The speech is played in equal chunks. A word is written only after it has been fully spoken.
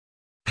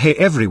Hey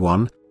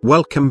everyone,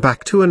 welcome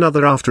back to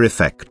another After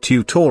Effects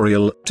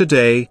tutorial.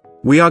 Today,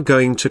 we are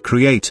going to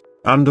create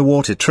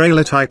underwater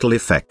trailer title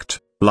effect,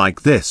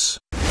 like this.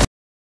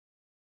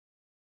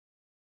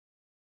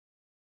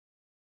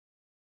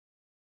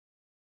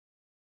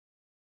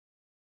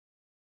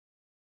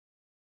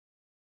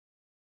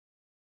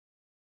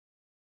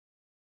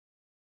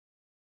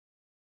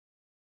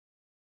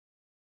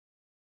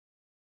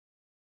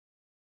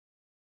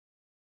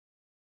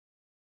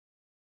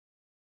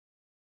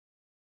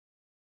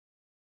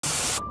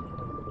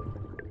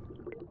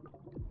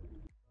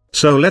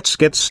 So let's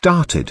get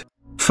started.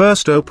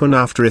 First open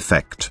After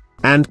Effects,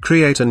 and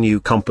create a new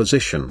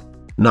composition,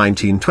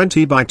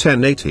 1920 by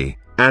 1080,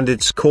 and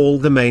it's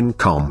called the main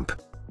comp.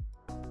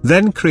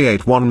 Then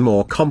create one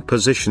more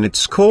composition,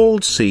 it's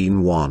called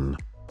Scene 1.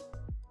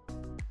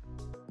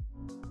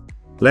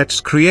 Let's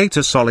create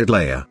a solid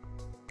layer.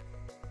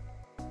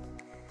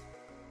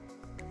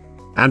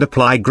 And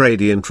apply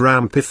gradient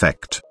ramp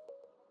effect.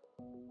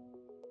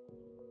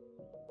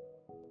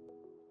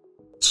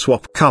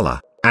 Swap color.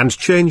 And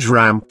change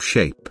ramp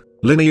shape,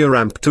 linear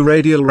ramp to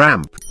radial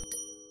ramp.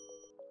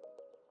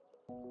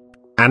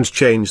 And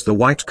change the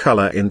white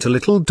color into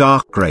little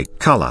dark gray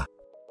color.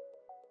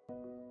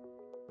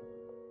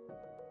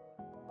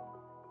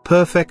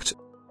 Perfect.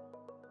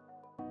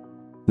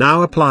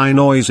 Now apply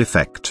noise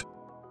effect.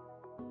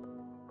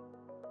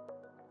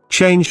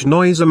 Change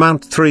noise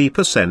amount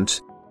 3%.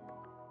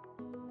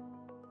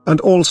 And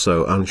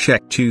also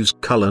uncheck choose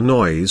color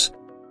noise.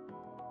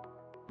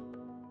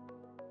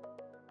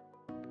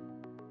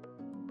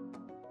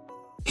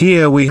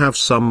 Here we have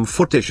some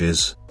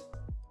footages.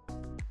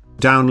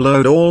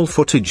 Download all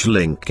footage,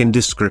 link in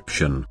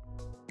description.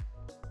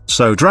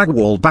 So drag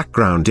wall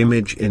background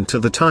image into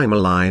the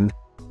timeline.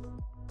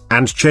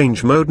 And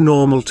change mode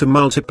normal to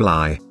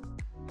multiply.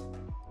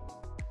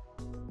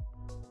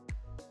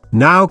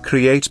 Now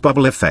create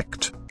bubble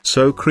effect,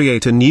 so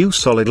create a new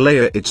solid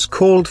layer, it's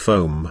called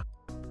foam.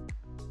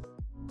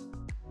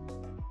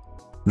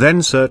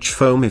 Then search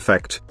foam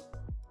effect.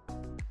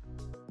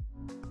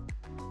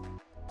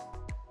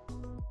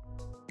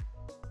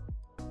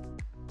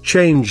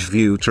 Change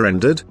view to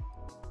rendered.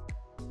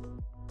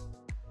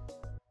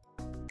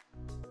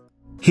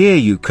 Here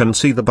you can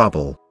see the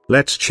bubble.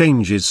 Let's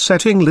change its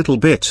setting little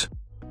bit.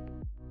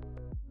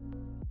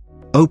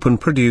 Open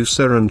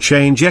producer and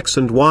change X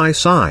and Y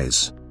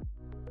size.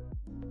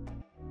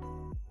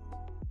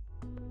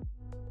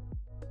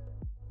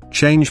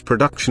 Change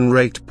production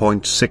rate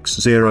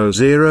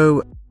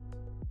 0.600.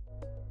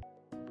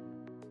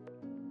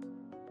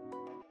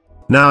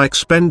 Now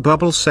expand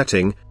bubble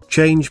setting.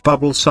 Change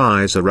bubble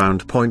size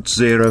around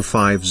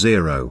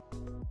 0.050.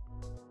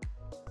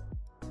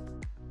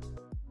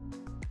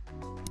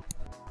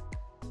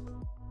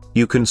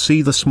 You can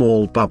see the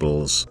small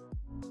bubbles.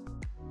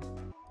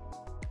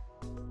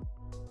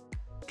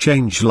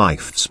 Change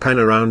lifespan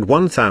around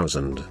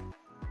 1000.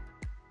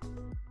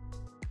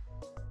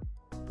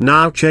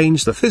 Now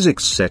change the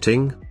physics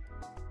setting.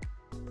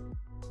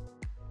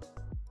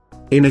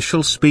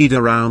 Initial speed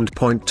around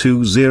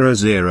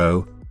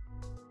 0.200.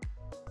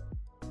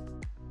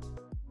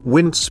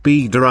 Wind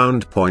speed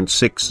around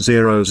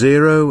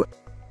 0.600.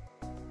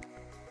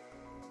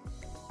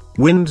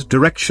 Wind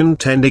direction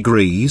 10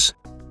 degrees.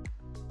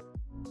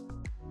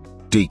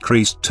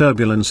 Decreased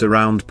turbulence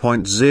around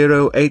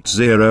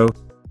 0.080.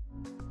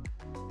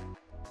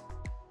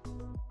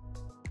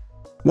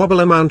 Wobble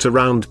amount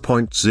around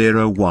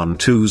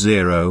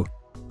 0.0120.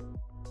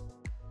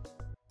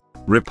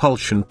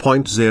 Repulsion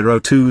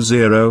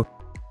 0.020.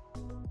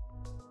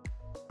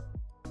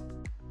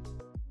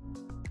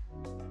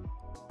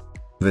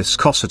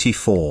 Viscosity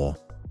 4.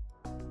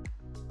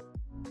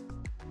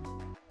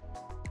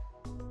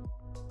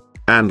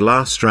 And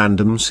last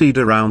random seed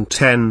around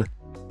 10.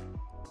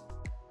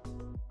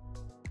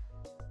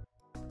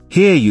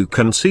 Here you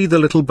can see the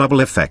little bubble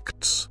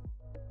effects.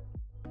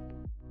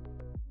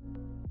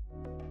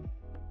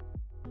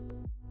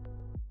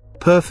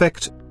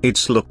 Perfect,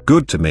 it's look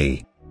good to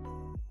me.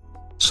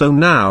 So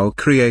now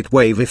create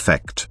wave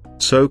effect,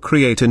 so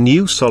create a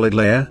new solid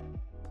layer.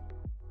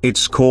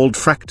 It's called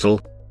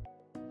fractal.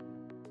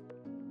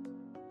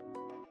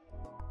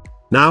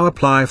 Now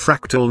apply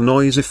fractal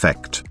noise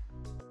effect.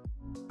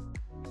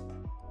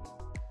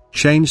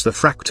 Change the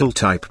fractal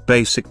type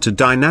basic to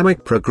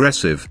dynamic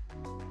progressive.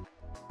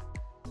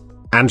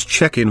 And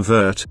check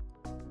invert.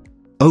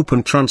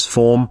 Open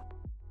transform.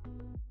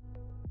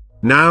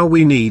 Now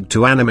we need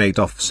to animate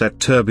offset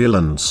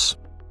turbulence.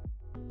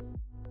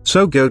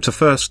 So go to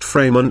first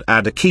frame and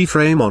add a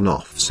keyframe on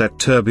offset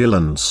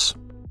turbulence.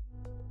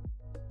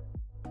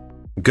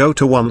 Go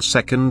to 1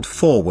 second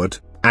forward.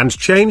 And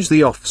change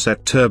the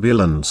offset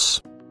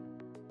turbulence.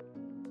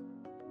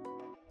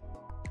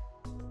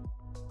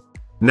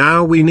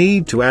 Now we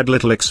need to add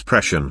little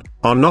expression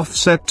on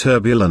offset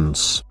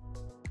turbulence.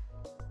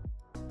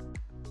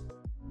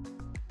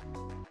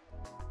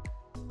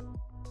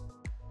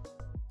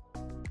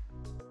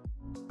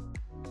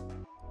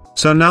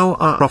 So now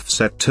our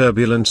offset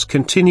turbulence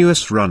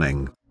continuous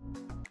running.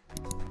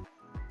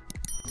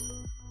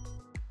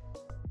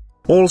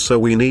 Also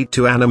we need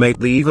to animate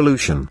the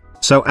evolution,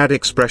 so add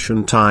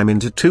expression time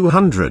into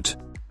 200.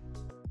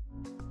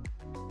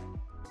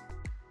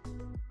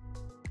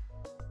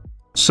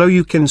 So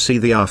you can see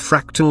the our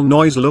fractal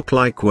noise look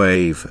like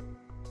wave.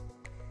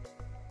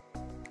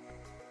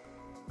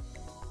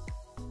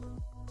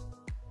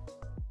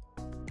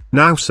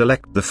 Now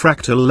select the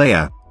fractal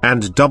layer,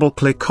 and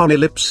double-click on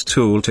Ellipse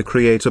tool to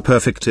create a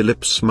perfect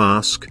ellipse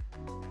mask.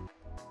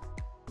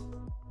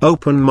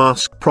 Open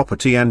Mask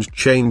property and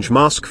change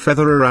Mask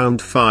Feather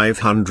around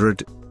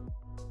 500.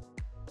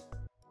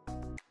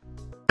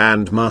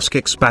 And Mask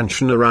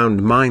Expansion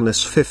around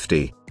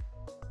 -50.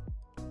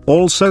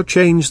 Also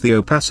change the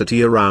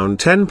opacity around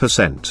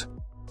 10%.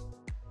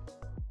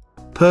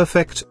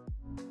 Perfect.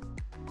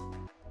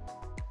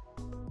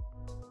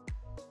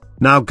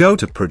 Now go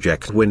to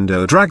Project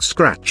window, drag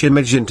Scratch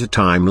Image into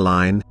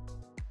Timeline.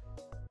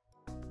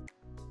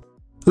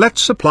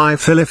 Let's apply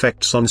fill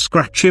effects on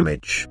Scratch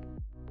Image.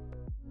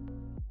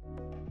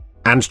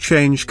 And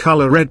change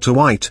color red to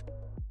white.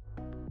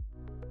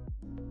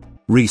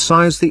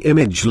 Resize the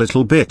image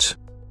little bit.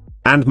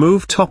 And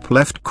move top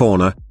left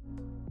corner.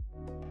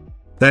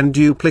 Then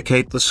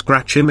duplicate the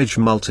Scratch image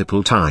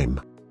multiple time.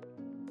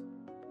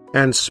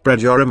 And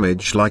spread your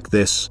image like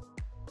this.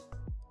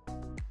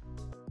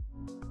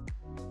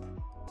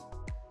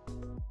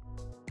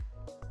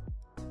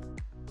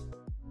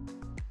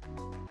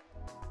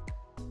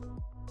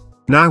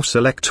 Now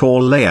select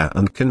all layer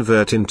and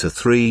convert into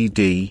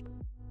 3D.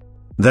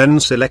 Then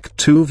select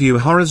to view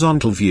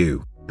horizontal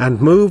view,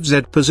 and move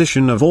Z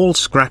position of all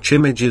Scratch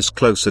images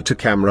closer to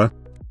camera.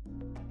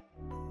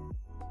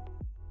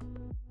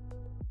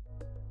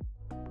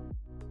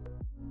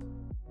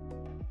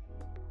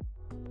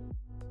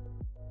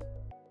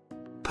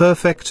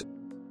 Perfect.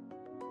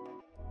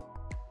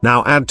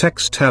 Now add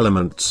text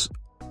elements.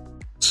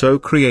 So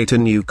create a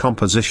new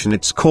composition,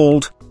 it's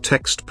called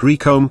Text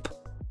Precomp.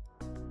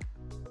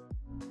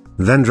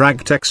 Then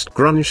drag Text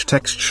Grunge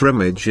texture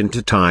image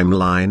into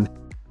Timeline.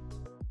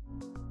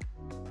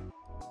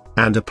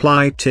 And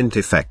apply tint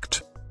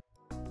effect.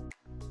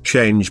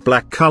 Change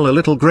black color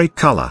little gray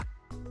color.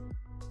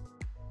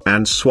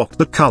 And swap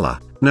the color.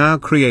 Now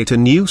create a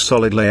new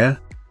solid layer.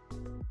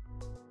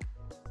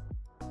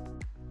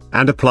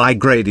 And apply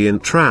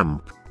gradient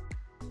ramp.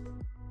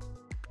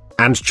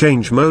 And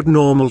change mode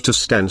normal to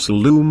stencil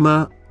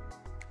luma.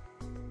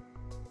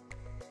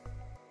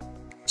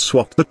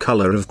 Swap the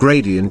color of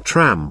gradient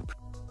ramp.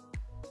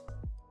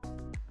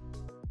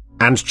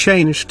 And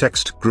change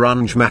text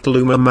grunge matte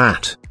luma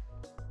matte.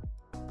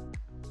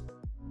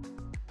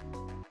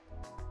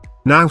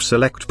 Now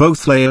select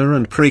both layer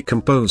and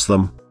pre-compose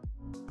them.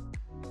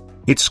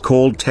 It's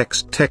called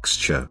text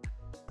texture.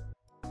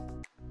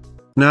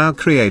 Now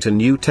create a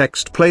new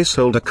text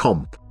placeholder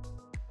comp.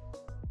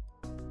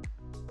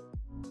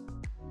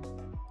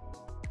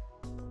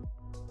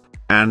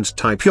 And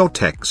type your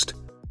text.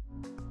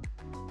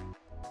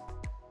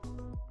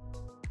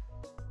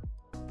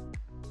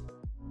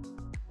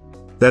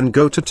 Then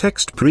go to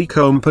Text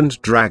Precomp and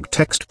drag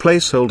Text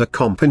Placeholder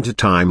Comp into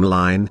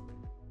Timeline.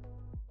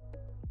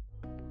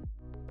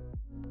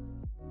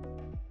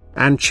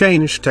 And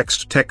change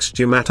Text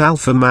Texture Matte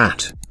Alpha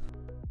Matte.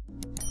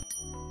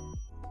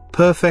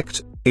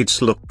 Perfect,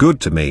 it's look good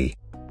to me.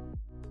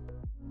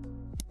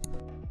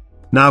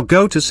 Now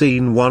go to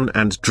Scene 1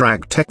 and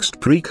drag Text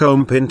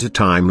Precomp into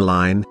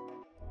Timeline.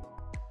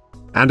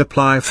 And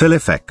apply Fill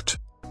Effect.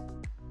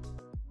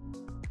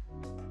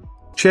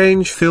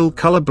 Change Fill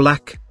Color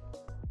Black.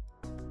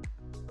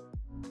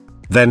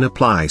 Then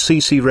apply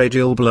CC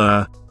Radial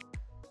Blur.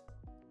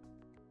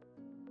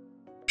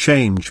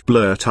 Change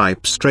Blur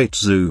Type Straight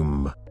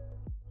Zoom.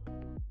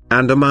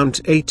 And Amount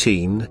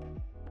 18.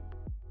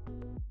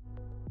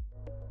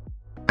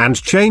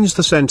 And change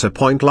the center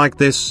point like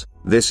this,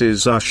 this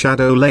is our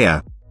shadow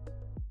layer.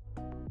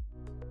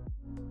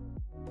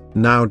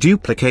 Now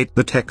duplicate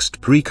the text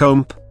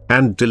precomp,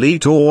 and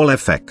delete all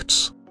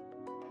effects.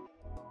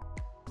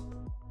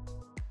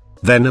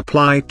 Then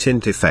apply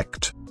tint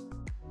effect.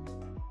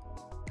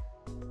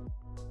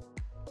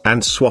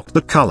 And swap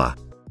the color.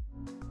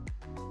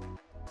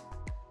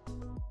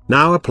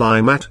 Now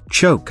apply matte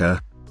choker.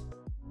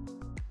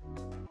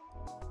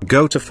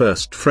 Go to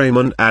first frame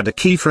and add a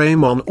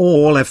keyframe on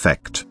all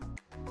effect.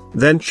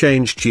 Then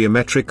change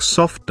geometric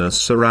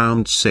softness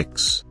around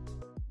 6.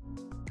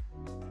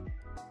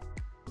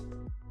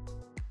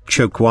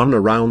 Choke 1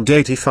 around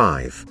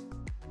 85.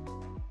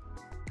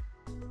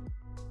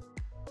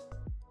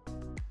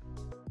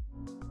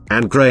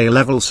 And gray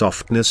level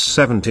softness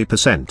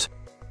 70%.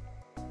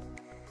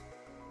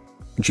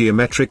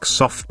 Geometric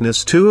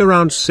softness 2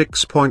 around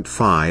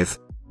 6.5.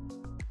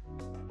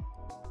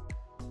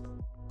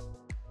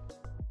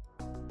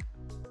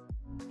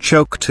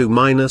 Choke 2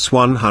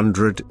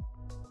 -100.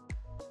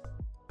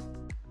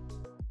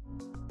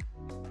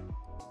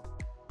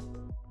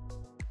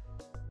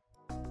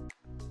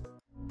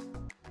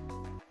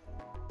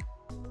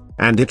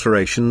 And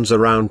iterations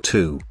around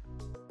 2.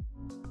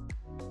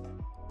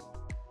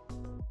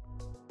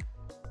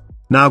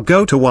 Now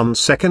go to 1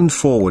 second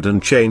forward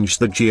and change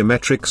the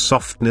geometric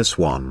softness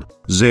 10.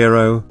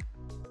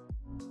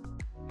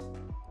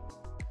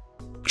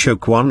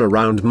 Choke 1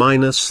 around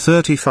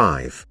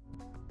 -35.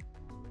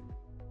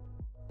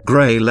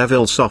 Gray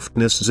level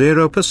softness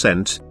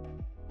 0%.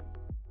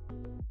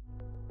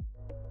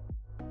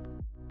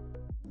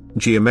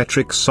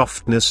 Geometric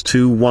softness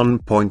to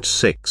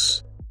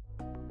 1.6.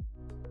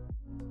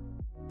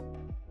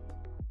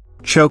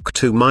 Choke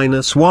to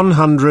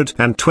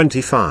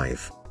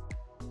 -125.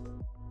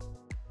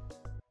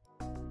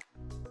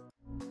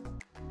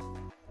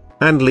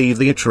 And leave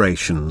the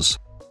iterations.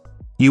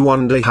 You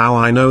wonder how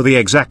I know the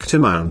exact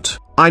amount.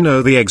 I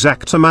know the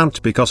exact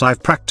amount because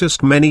I've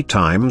practiced many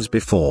times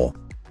before.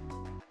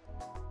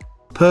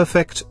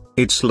 Perfect,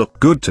 it's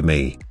look good to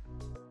me.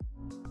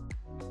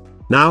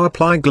 Now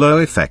apply glow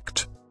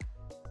effect.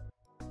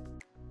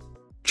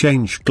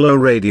 Change glow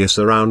radius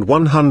around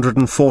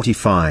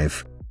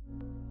 145.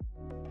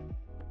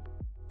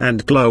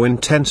 And glow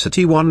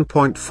intensity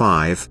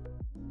 1.5.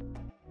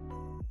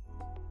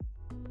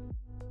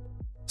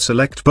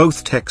 Select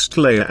both text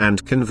layer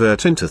and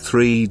convert into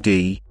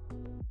 3D.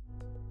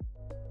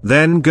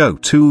 Then go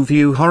to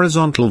View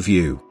Horizontal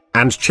View,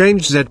 and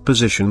change Z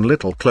position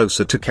little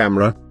closer to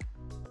camera.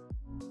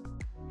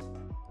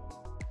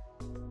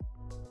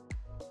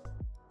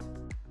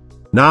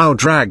 Now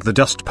drag the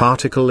dust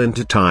particle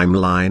into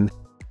timeline.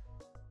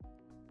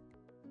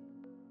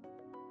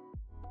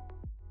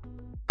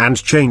 And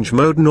change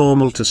mode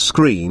normal to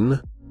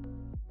screen.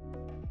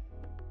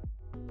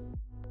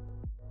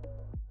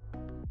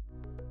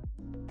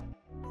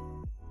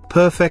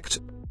 Perfect.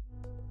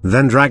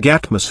 Then drag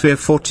atmosphere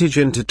footage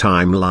into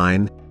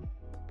timeline.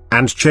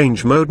 And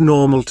change mode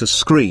normal to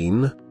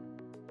screen.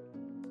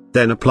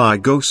 Then apply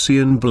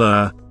Gaussian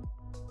blur.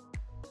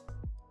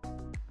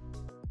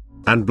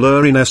 And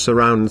blurriness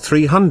around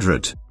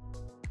 300.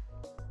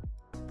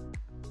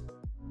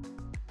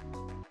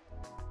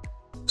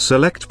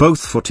 Select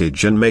both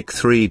footage and make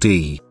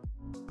 3D.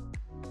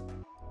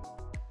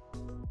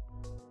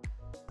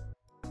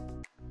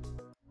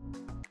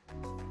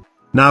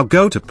 Now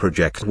go to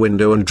project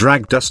window and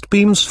drag dust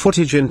beams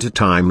footage into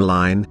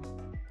timeline.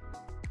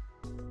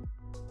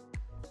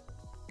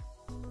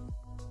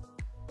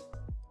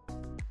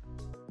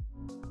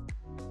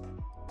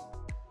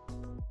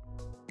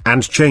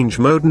 And change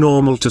mode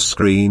normal to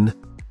screen.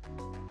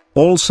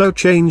 Also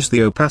change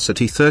the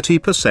opacity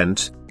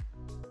 30%.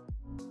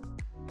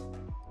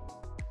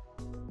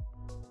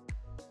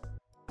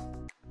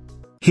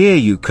 Here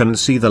you can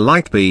see the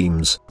light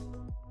beams.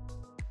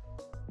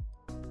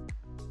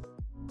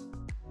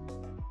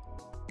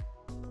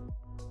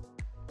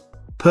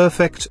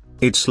 Perfect,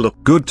 it's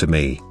look good to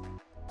me.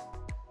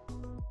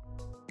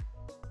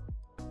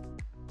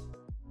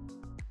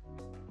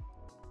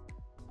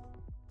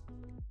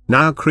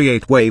 Now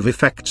create wave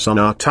effects on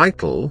our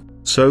title,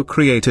 so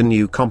create a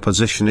new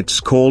composition, it's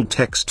called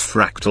text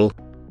fractal.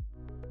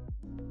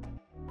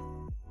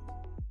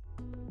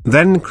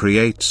 Then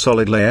create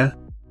solid layer.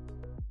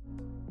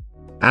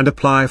 And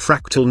apply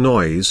fractal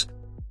noise.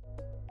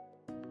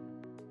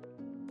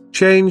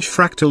 Change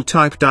fractal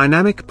type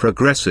dynamic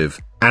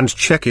progressive, and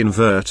check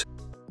invert.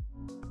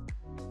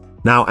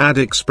 Now add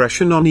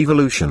expression on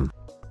evolution.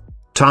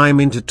 Time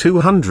into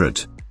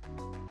 200.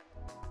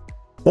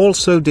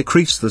 Also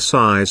decrease the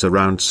size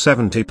around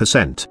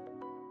 70%.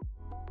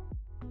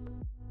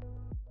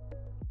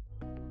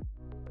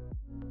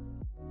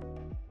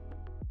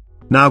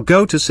 Now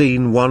go to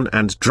scene 1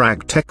 and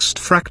drag text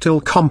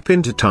fractal comp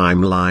into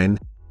timeline.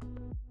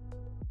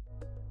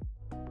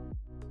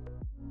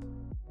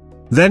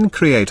 Then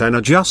create an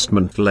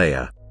adjustment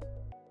layer.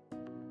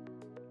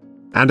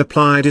 And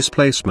apply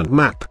displacement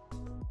map.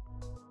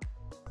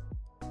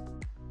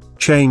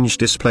 Change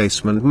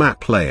displacement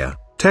map layer,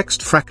 text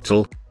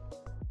fractal.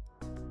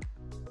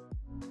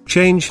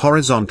 Change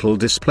horizontal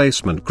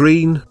displacement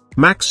green,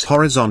 max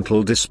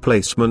horizontal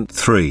displacement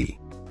 3.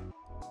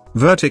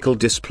 Vertical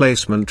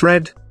displacement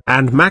red,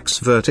 and max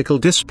vertical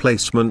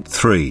displacement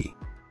 3.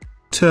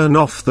 Turn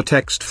off the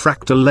text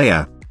fractal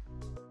layer.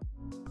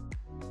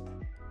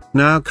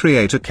 Now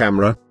create a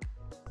camera.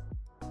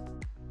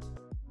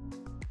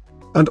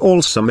 And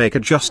also make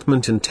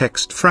adjustment in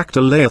text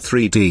fractal layer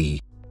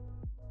 3D.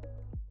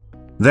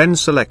 Then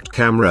select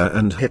camera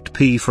and hit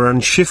P for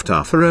and Shift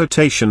R for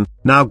rotation.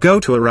 Now go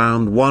to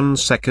around 1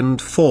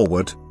 second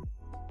forward.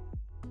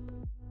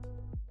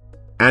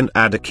 And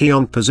add a key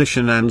on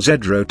position and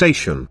Z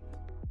rotation.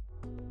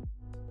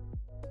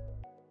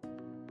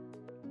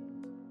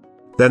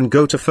 Then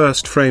go to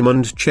first frame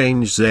and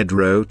change Z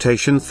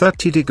rotation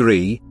 30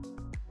 degree.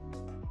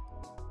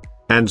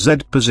 And Z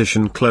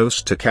position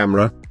close to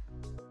camera.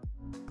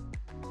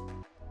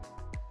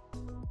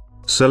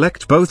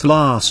 Select both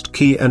last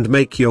key and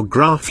make your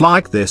graph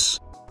like this.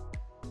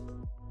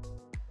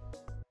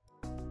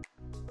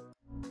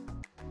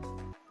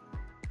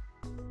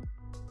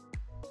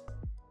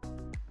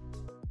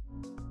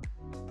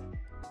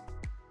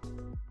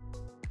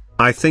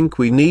 I think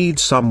we need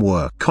some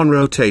work on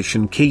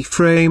rotation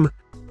keyframe,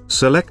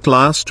 select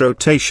last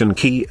rotation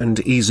key and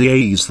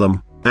ease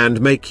them,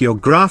 and make your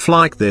graph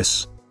like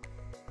this.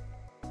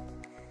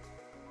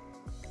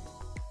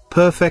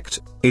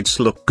 Perfect, it's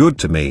look good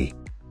to me.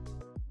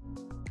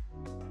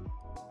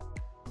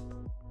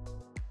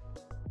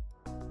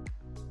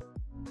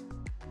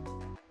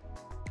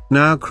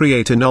 Now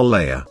create a null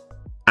layer.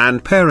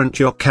 And parent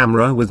your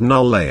camera with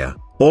null layer,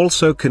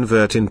 also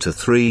convert into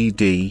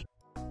 3D.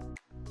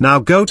 Now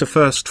go to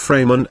first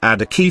frame and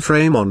add a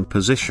keyframe on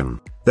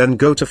position, then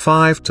go to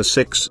 5 to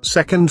 6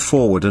 second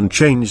forward and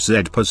change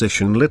Z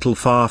position little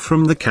far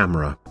from the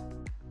camera.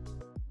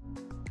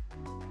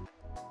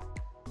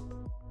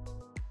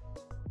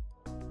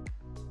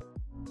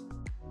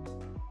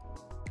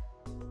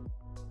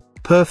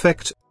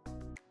 Perfect.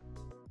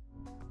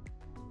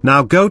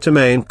 Now go to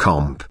main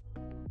comp.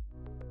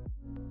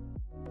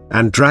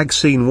 And drag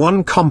scene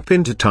 1 comp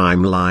into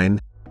timeline.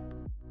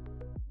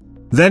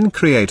 Then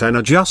create an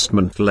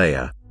adjustment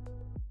layer.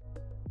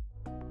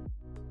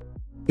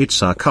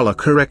 It's our color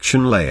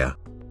correction layer.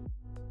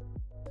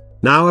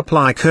 Now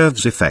apply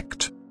curves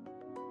effect.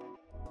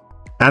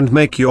 And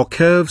make your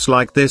curves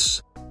like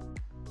this.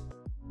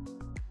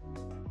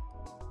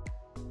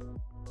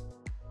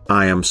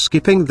 I am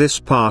skipping this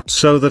part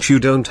so that you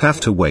don't have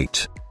to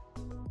wait.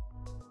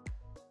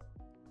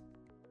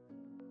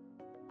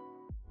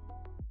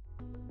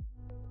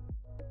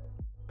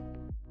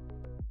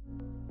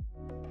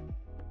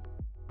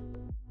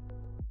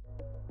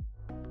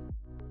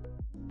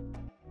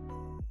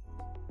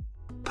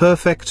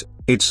 Perfect,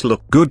 it's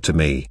look good to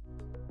me.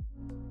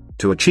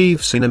 To achieve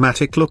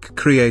cinematic look,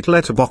 create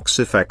letterbox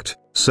effect,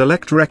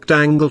 select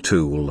rectangle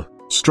tool,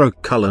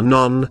 stroke color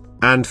none,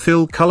 and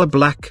fill color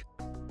black.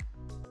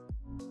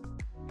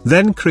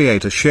 Then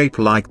create a shape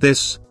like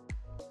this.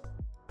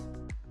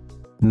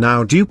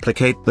 Now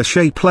duplicate the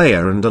shape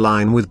layer and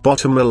align with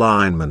bottom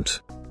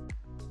alignment.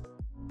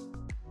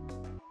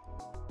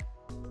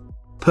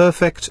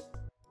 Perfect.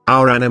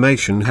 Our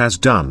animation has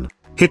done.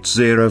 Hit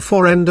 0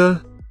 for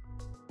render.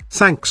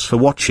 Thanks for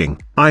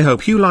watching. I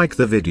hope you like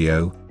the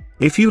video.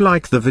 If you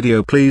like the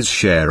video, please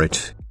share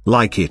it,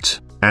 like it,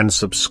 and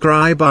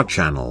subscribe our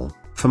channel.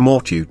 For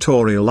more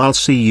tutorial, I'll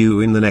see you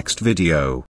in the next video.